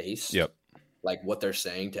copy and paste Yep. like what they're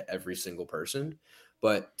saying to every single person.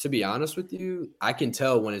 But to be honest with you, I can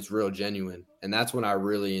tell when it's real genuine. And that's when I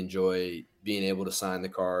really enjoy being able to sign the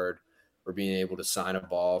card or being able to sign a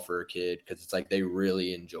ball for a kid, because it's like they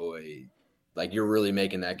really enjoy, like you're really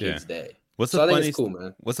making that kid's day. What's So the I think funniest? it's cool,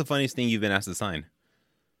 man. What's the funniest thing you've been asked to sign?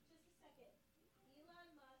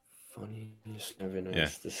 Funniest I've been Yeah.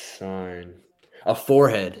 asked to sign a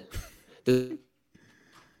forehead.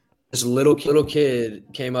 This little kid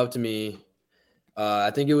came up to me.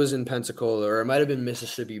 I think it was in Pensacola, or it might have been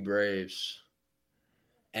Mississippi Braves.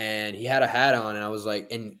 And he had a hat on, and I was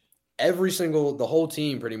like, and the whole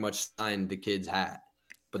team pretty much signed the kid's hat,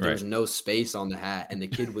 but there was no space on the hat. And the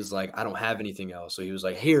kid was like, I don't have anything else. So he was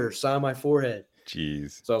like, here, sign my forehead.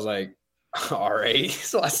 Jeez. So I was like, all right.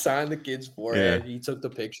 So I signed the kid's forehead. He took the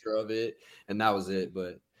picture of it, and that was it.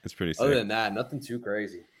 But It's pretty sick. other than that, nothing too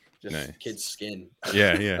crazy. Just Nice. kid's skin.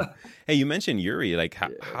 Yeah. Hey, you mentioned Yuri. Like, Yeah.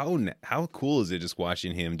 how cool is it just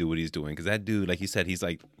watching him do what he's doing? Because that dude, like you said, he's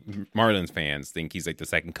like, Marlins fans think he's like the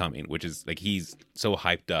second coming, which is like he's so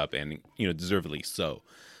hyped up, and you know, deservedly so.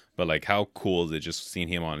 But like, how cool is it just seeing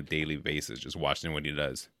him on a daily basis, just watching what he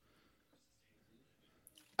does?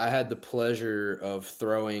 I had the pleasure of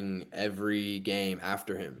throwing every game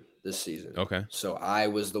after him this season. Okay. So I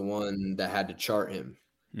was the one that had to chart him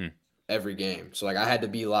Hmm. every game. So like I had to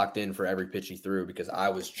be locked in for every pitch he threw because I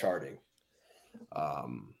was charting.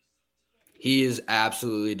 He is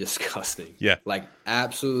absolutely disgusting. Yeah. Like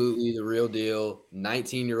absolutely the real deal.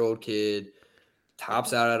 19-year-old kid,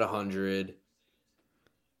 tops out at 100.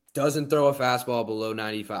 Doesn't throw a fastball below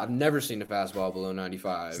 95. I've never seen a fastball below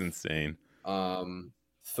 95. It's insane.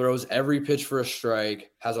 Throws every pitch for a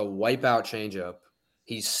strike, has a wipeout changeup.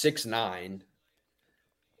 He's 6'9",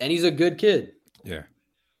 and he's a good kid. Yeah.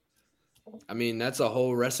 I mean, that's a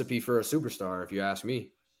whole recipe for a superstar, if you ask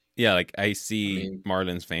me. Yeah, like I see I mean-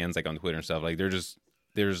 Marlins fans like on Twitter and stuff, like they're just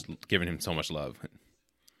giving him so much love.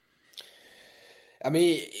 I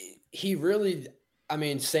mean,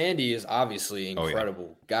 Sandy is obviously Oh, yeah.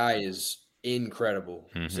 incredible. Guy is incredible,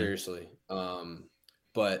 Mhm. seriously.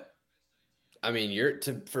 But I mean,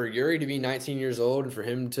 for Yuri to be 19 years old and for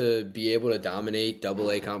him to be able to dominate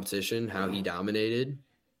AA competition, how he dominated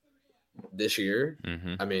this year,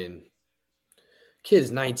 Mm-hmm. I mean,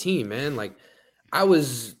 kid's 19, man. Like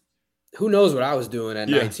who knows what I was doing at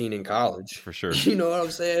Yeah. 19 in college. For sure. You know what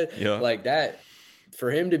I'm saying? Yeah. Like that,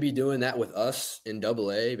 for him to be doing that with us in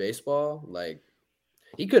AA baseball, like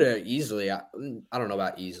he could have easily, I don't know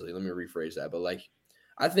about easily, let me rephrase that, but like,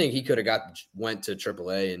 I think he could have went to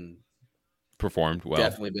AAA and Performed well.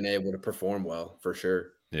 definitely been able to perform well for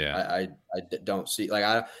sure. Yeah. I don't see,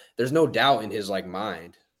 like, there's no doubt in his like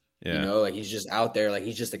mind, Yeah. you know, like he's just out there, like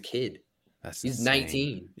he's just a kid. That's He's insane.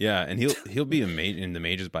 19. Yeah, and he'll be in the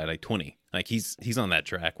majors by like 20. Like he's on that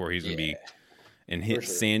track where he's gonna be. And For hit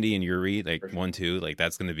sure. Sandy and Yuri like For sure. 1-2, like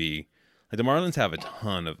that's gonna be Like the Marlins have a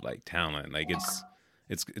ton of like talent. Like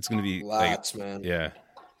it's gonna be Lots, like man. yeah,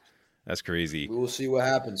 that's crazy. We will see what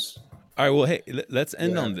happens. All right, well, hey, let's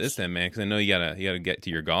end What on this happens. then, man, because I know you gotta get to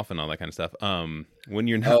your golf and all that kind of stuff. When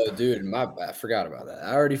you're not, Oh, dude, I forgot about that.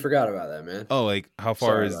 I already forgot about that, man. oh, like how far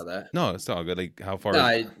Sorry is? about that. No, it's all good. Like how far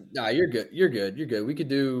is? Nah, you're good. You're good. You're good. We could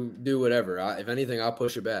do whatever. If anything, I'll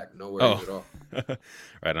push it back. No worries Oh, at all.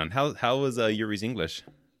 right on. How was Yuri's English?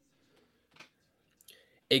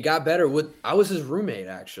 It got better with I was his roommate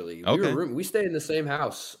actually. Okay. We stayed in the same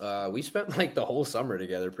house. We spent like the whole summer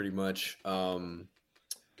together pretty much.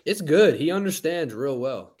 It's good. He understands real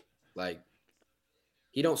well. Like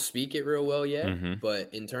he don't speak it real well yet, Mm-hmm. but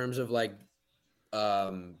in terms of like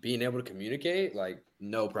being able to communicate, like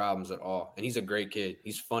no problems at all. And he's a great kid.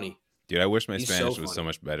 He's funny. Dude, I wish my He's Spanish so was so funny.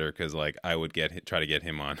 much better because like I would try to get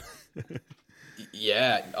him on.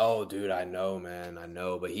 Yeah. Oh, dude, I know, man. I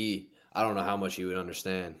know, but I don't know how much he would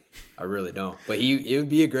understand. I really don't. But it would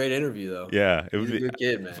be a great interview though. Yeah, it would He's a be. good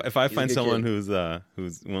kid, man. If I He's a find good someone kid.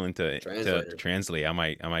 who's willing to Translator. translate, I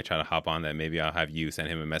might try to hop on that. Maybe I'll have you send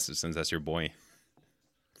him a message since that's your boy.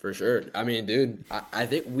 For sure. I mean, dude, I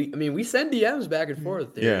think we send DMs back and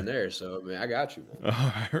forth here Yeah. and there. So I mean, I got you, man.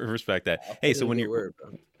 Oh, I respect that. Hey, so when Good you're word,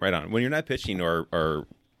 bro. right on, when you're not pitching or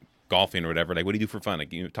golfing or whatever, like what do you do for fun?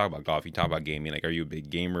 Like you talk about golf, you talk about gaming. Like, are you a big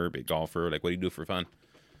gamer, big golfer? Like, what do you do for fun?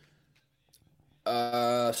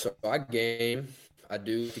 So I game. I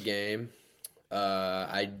do the game.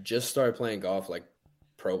 I just started playing golf like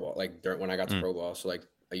pro ball, like when I got to pro ball, so like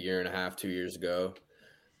a year and a half, 2 years ago.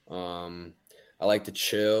 I like to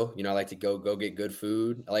chill. I like to go get good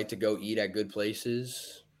food. I like to go eat at good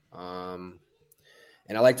places. And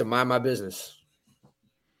I like to mind my business.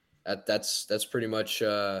 That's pretty much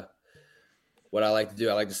what I like to do.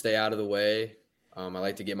 I like to stay out of the way. I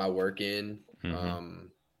like to get my work in.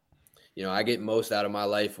 I get most out of my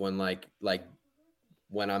life when like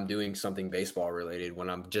when I'm doing something baseball related, when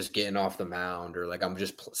I'm just getting off the mound or like I'm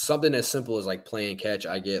just something as simple as like playing catch,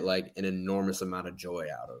 I get like an enormous amount of joy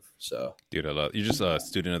out of. So, Dude, I love you're just a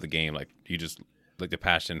student of the game. Like you just like the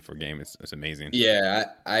passion for game is amazing. yeah,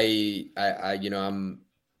 I'm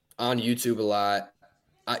on YouTube a lot.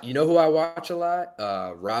 You know who I watch a lot?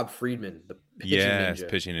 Rob Friedman, the pitching Yes, ninja.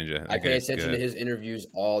 pitching ninja. I That pay guy's attention to good. his interviews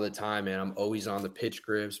all the time, man. I'm always on the pitch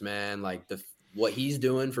grips, man. Like what he's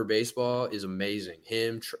doing for baseball is amazing.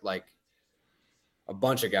 Like a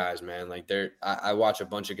bunch of guys, man. Like I watch a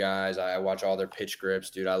bunch of guys. I watch all their pitch grips,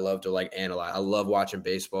 dude. I love to like analyze. I love watching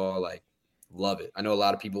baseball. Like love it. I know a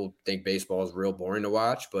lot of people think baseball is real boring to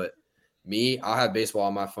watch, but me, I'll have baseball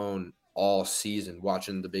on my phone all season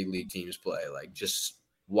watching the big league teams play. Like just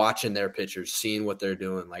watching their pitchers, seeing what they're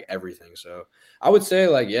doing, like everything. So I would say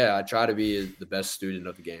like, yeah, I try to be the best student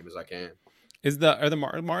of the game as I can. Are the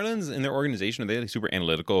Marlins in their organization, are they like super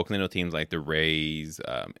analytical? Because I know teams like the Rays,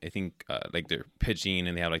 I think like they're pitching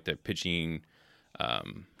and they have like their pitching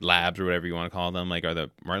labs or whatever you want to call them. Like, are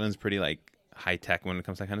the Marlins pretty like high tech when it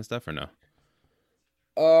comes to that kind of stuff or no?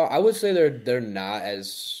 I would say they're not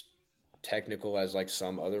as technical as like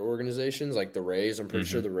some other organizations, like the Rays. I'm pretty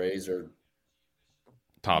sure the Rays are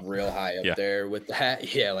Top. real high up Yeah. there with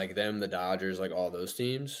that. Yeah, like them, the Dodgers, like all those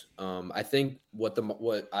teams. I think what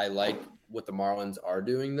I like what the Marlins are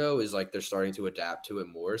doing though is like they're starting to adapt to it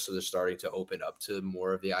more. So they're starting to open up to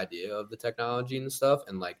more of the idea of the technology and stuff,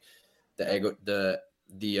 and like the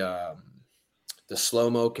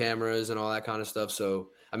slow-mo cameras and all that kind of stuff. So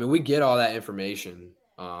I mean, we get all that information.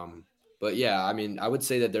 But yeah, I mean, I would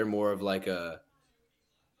say that they're more of like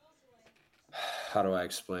how do I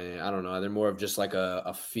explain it? I don't know. They're more of just like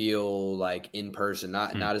a feel like in person,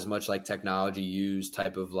 not as much like technology used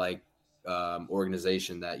type of like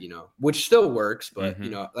organization that, which still works, but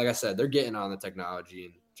like I said, they're getting on the technology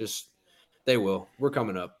and just, we're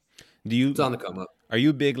coming up. It's on the come up. Are you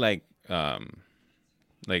a big like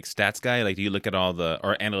stats guy? Like, do you look at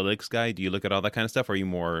or analytics guy? Do you look at all that kind of stuff? Or are you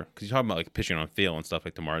more, because you're talking about like pitching on field and stuff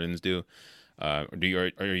like the Marlins do? Or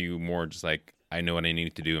are you more just like, I know what I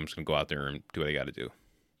need to do, I'm just gonna go out there and do what I got to do?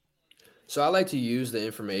 So I like to use the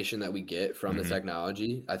information that we get from the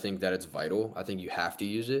technology. I think that it's vital. I think you have to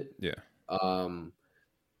use it. Yeah.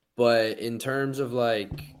 But in terms of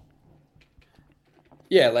like,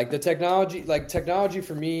 yeah, like the technology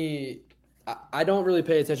for me, I don't really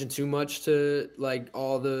pay attention too much to like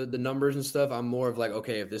all the numbers and stuff. I'm more of like,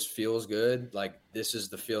 okay, if this feels good, like this is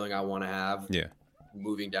the feeling I want to have. Yeah.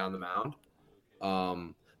 Moving down the mound.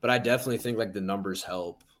 But I definitely think like the numbers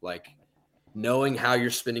help. Like knowing how you're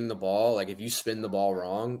spinning the ball, like if you spin the ball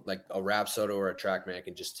wrong, like a Rapsodo or a TrackMan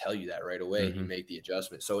can just tell you that right away and you make the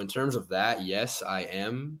adjustment. So in terms of that, yes, I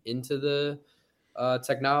am into the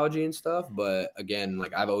technology and stuff. But again,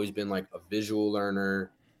 like I've always been like a visual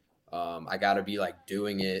learner. I got to be like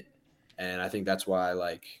doing it. And I think that's why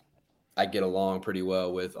like I get along pretty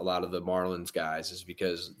well with a lot of the Marlins guys, is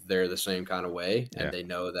because they're the same kind of way. And they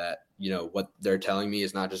know that, you know, what they're telling me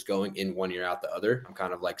is not just going in one ear out the other. I'm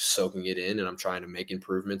kind of like soaking it in, and I'm trying to make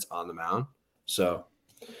improvements on the mound. So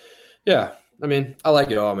yeah, I mean, I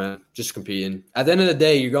like it all, man. Just competing. At the end of the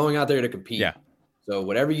day, you're going out there to compete. Yeah. So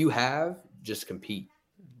whatever you have, just compete.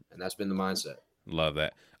 And that's been the mindset. Love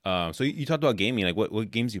that. So you talked about gaming. Like,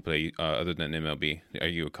 what games do you play other than MLB? Are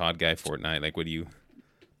you a COD guy, Fortnite? Like, what do you?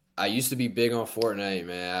 I used to be big on Fortnite,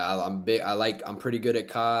 man. I'm big. I'm pretty good at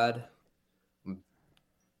COD. I'm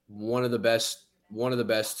one of the best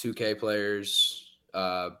 2K players,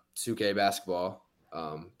 2K basketball.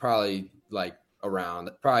 Probably like around.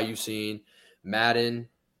 Probably you've seen Madden,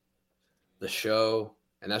 the show,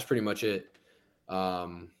 and that's pretty much it.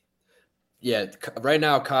 Yeah, right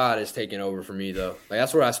now COD is taking over for me though. Like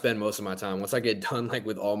that's where I spend most of my time. Once I get done like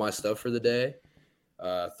with all my stuff for the day,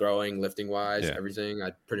 throwing, lifting wise, everything,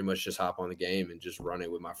 I pretty much just hop on the game and just run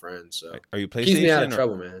it with my friends. So are you PlayStation? Keeps me out of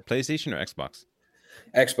trouble, man. PlayStation or Xbox?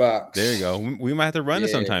 Xbox. There you go. We might have to run it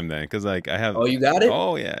sometime then, because like I have. Oh, you got it?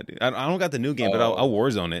 Oh yeah, dude. I don't got the new game, but I'll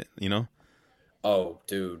Warzone it. You know. Oh,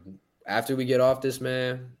 dude. After we get off this,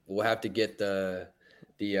 man, we'll have to get the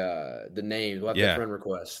names. We'll have to friend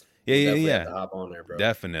request. Yeah. Have to hop on there, bro.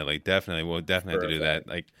 Definitely. We'll definitely have to do that.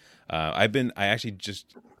 Like, I actually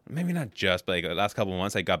just, maybe not just, but like the last couple of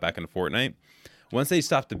months, I got back into Fortnite. Once they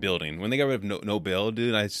stopped the building, when they got rid of no build,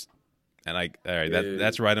 dude, all right,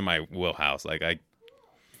 that's right in my wheelhouse. Like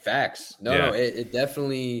facts. No, it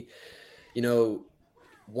definitely, you know,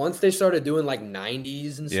 once they started doing like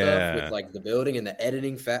 90s and stuff with like the building and the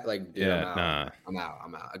editing, like, dude, I'm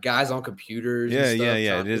out. Guys on computers. And stuff,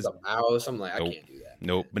 It is a mouse. I'm like, I can't do that.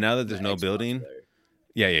 Nope. But now that there's no building,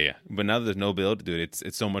 But now that there's no build, dude,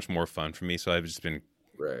 it's so much more fun for me. So I've just been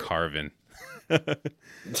carving.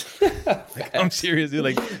 I'm serious, dude.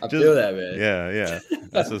 Like, I feel that, man. Yeah.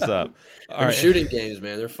 That's what's up. All right. Shooting games,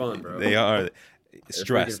 man, they're fun, bro. They are.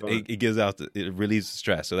 Stress. It gives out. It relieves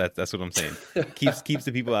stress. So that's what I'm saying. keeps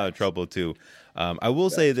the people out of trouble too. I will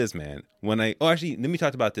say this, man. Actually, let me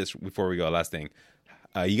talk about this before we go. Last thing,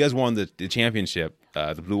 you guys won the championship,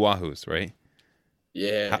 the Blue Wahoos, right?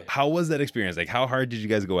 Yeah. How was that experience? Like, how hard did you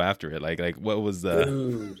guys go after it? Like what was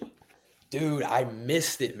the? Dude, I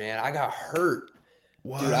missed it, man. I got hurt.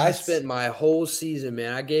 What? Dude, I spent my whole season,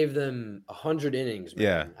 man. I gave them 100 innings, man.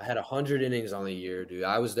 Yeah. I had 100 innings on the year, dude.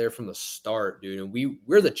 I was there from the start, dude. And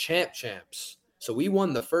we're the champs. So we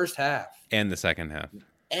won the first half. And the second half.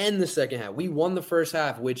 We won the first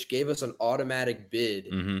half, which gave us an automatic bid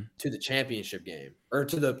to the championship game, or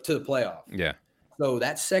to the playoff. Yeah. So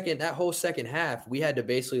that whole second half, we had to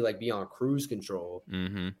basically like be on cruise control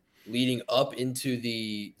leading up into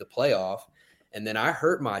the playoff. And then I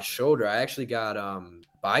hurt my shoulder. I actually got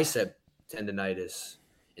bicep tendonitis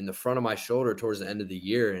in the front of my shoulder towards the end of the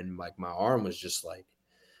year. And like my arm was just like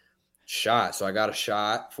shot. So I got a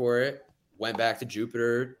shot for it, went back to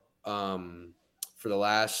Jupiter for the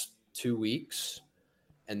last 2 weeks.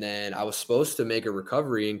 And then I was supposed to make a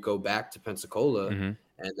recovery and go back to Pensacola.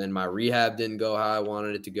 And then my rehab didn't go how I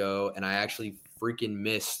wanted it to go. And I actually freaking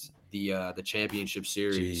missed the championship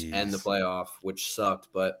series and the playoff, which sucked.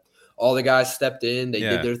 But all the guys stepped in. They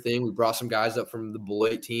did their thing. We brought some guys up from the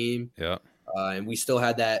Beloit team. Yeah. And we still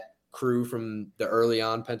had that crew from the early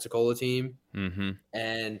on Pensacola team.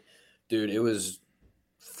 And, dude, it was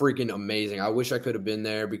freaking amazing. I wish I could have been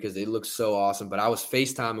there because they looked so awesome. But I was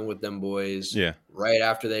FaceTiming with them boys right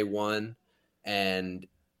after they won. And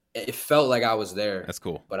it felt like I was there. That's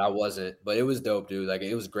cool. But I wasn't. But it was dope, dude. Like,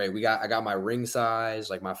 it was great. I got my ring size,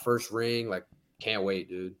 like my first ring. Like, can't wait,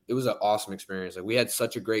 dude. It was an awesome experience. Like, we had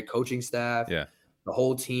such a great coaching staff. Yeah. The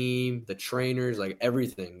whole team, the trainers, like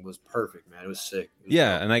everything was perfect, man. It was sick. It was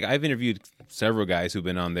and like I've interviewed several guys who've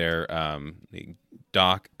been on there.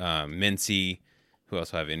 Doc, Mincy, who else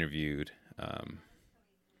have I interviewed? I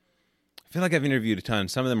feel like I've interviewed a ton.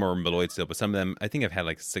 Some of them are in Beloit still, but some of them, I think I've had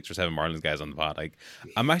like 6 or 7 Marlins guys on the pod. Like,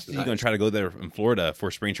 I'm actually going to try to go there in Florida for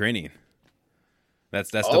spring training. That's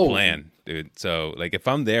the plan, dude. So like, if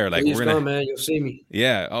I'm there, like, we're gonna come, man. You'll see me.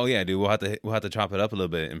 Yeah. Oh yeah, dude. We'll have to chop it up a little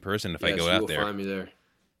bit in person if I go out there. You'll find me there.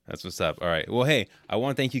 That's what's up. All right. Well, hey, I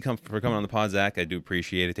want to thank you for coming on the pod, Zach. I do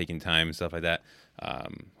appreciate it, taking time and stuff like that.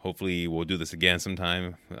 Hopefully we'll do this again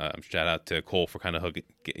sometime. Shout out to Cole for kind of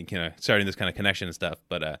starting this kind of connection and stuff.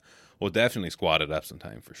 But we'll definitely squat it up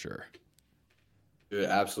sometime for sure. Dude,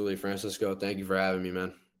 absolutely, Francisco. Thank you for having me,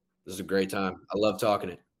 man. This is a great time. I love talking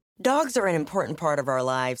it. Dogs are an important part of our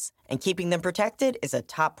lives, and keeping them protected is a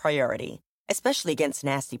top priority. especially against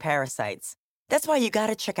nasty parasites. That's why you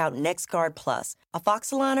gotta check out NexGard Plus,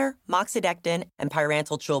 Afoxolaner, Moxidectin, and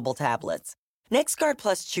Pyrantel chewable tablets. NexGard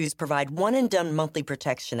Plus chews provide one-and-done monthly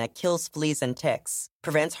protection that kills fleas and ticks,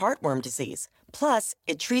 prevents heartworm disease. Plus,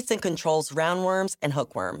 it treats and controls roundworms and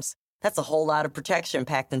hookworms. That's a whole lot of protection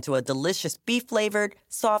packed into a delicious beef-flavored,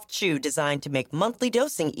 soft chew designed to make monthly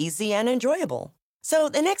dosing easy and enjoyable. So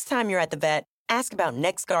the next time you're at the vet, ask about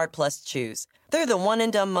NexGard Plus chews. They're the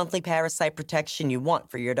one-and-done monthly parasite protection you want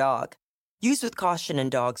for your dog. Use with caution in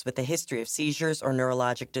dogs with a history of seizures or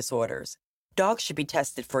neurologic disorders. Dogs should be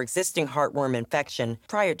tested for existing heartworm infection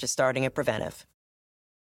prior to starting a preventive.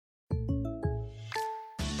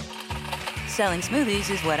 Selling smoothies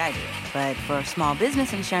is what I do. But for small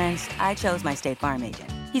business insurance, I chose my State Farm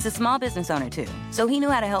agent. He's a small business owner too, so he knew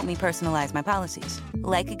how to help me personalize my policies.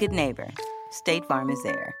 Like a good neighbor, State Farm is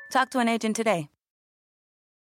there. Talk to an agent today.